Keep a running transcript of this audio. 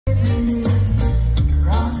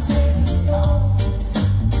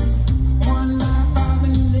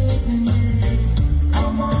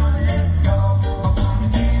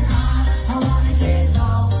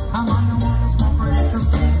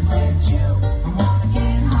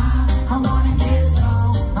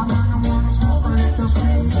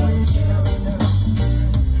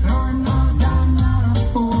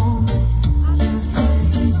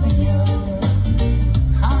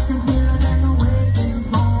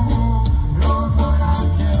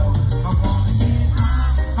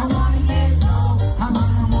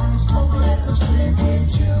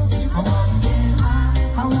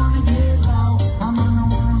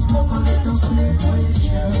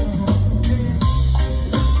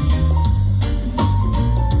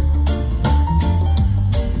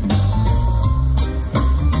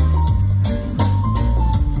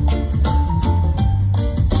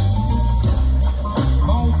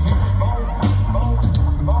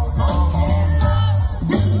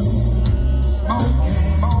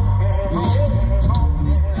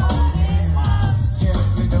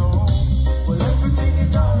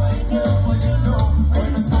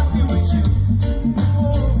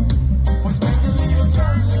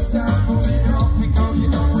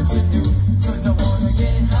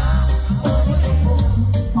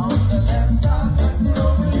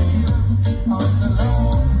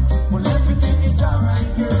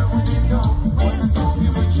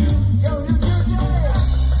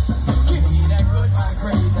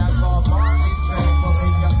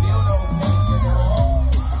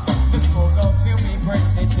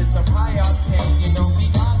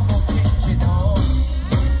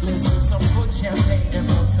with champagne and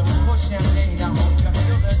blow some more champagne. I hope you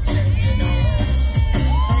feel the same, you know.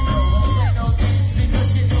 Ain't no games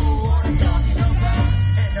because you know what I'm talking about.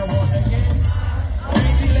 And I wanna get,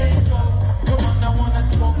 baby, let's go. Come on, I wanna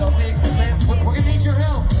smoke a big split. We're gonna need your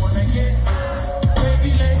help. Wanna get,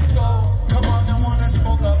 baby, let's go. Come on, I wanna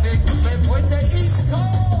smoke a big split with the East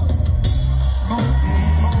Coast.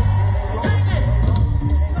 Smokin'. Sing it.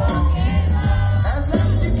 Smokin'. As loud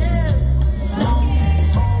as you can. Smokin'.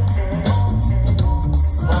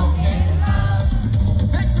 Smokin'.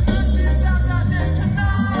 Make some noise for yourselves out there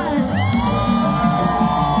tonight.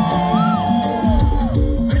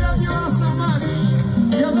 We love you all so much.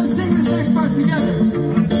 Yo, let's sing this next part together.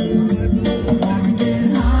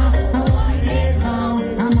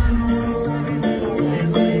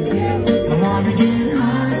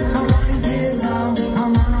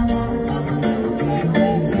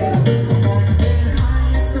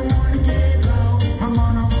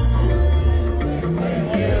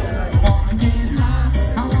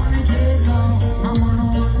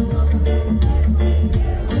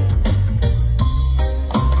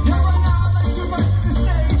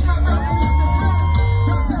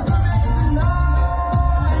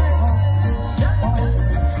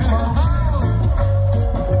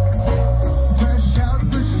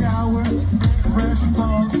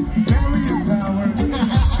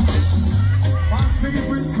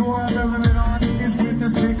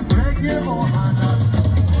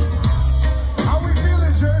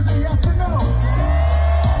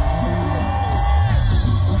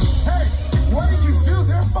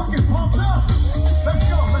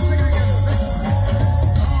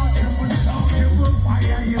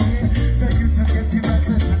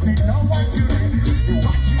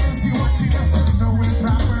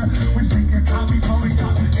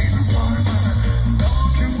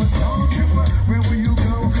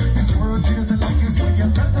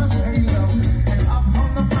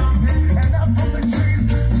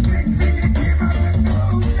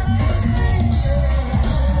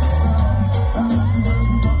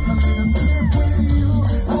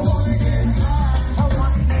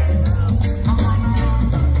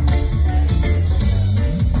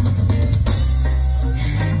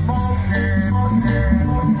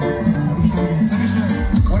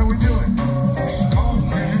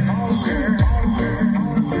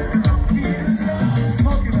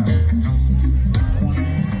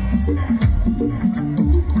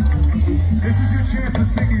 This is your chance to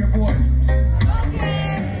sing to your boys.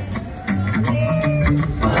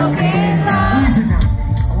 Easy now.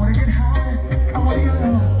 I wanna get high, I wanna get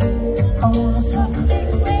low, I wanna smoke.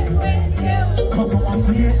 Come on, once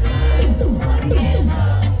again.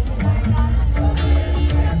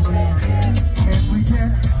 Can we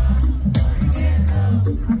get?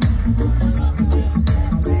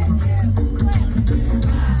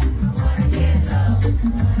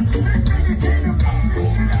 Stick to the kingdom of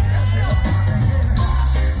this.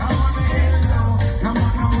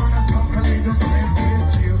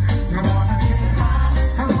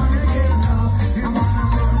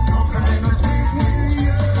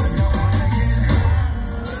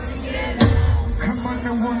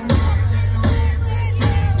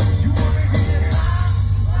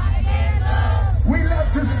 We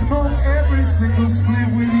love to smoke every single split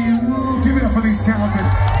with you. Give it up for these talented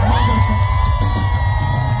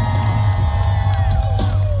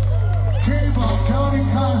Cable, County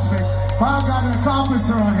Cosmic. I've got an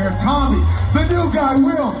officer on here, Tommy. The new guy,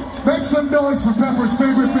 Will. Make some noise for Pepper's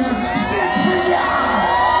favorite band, Stick for Ya!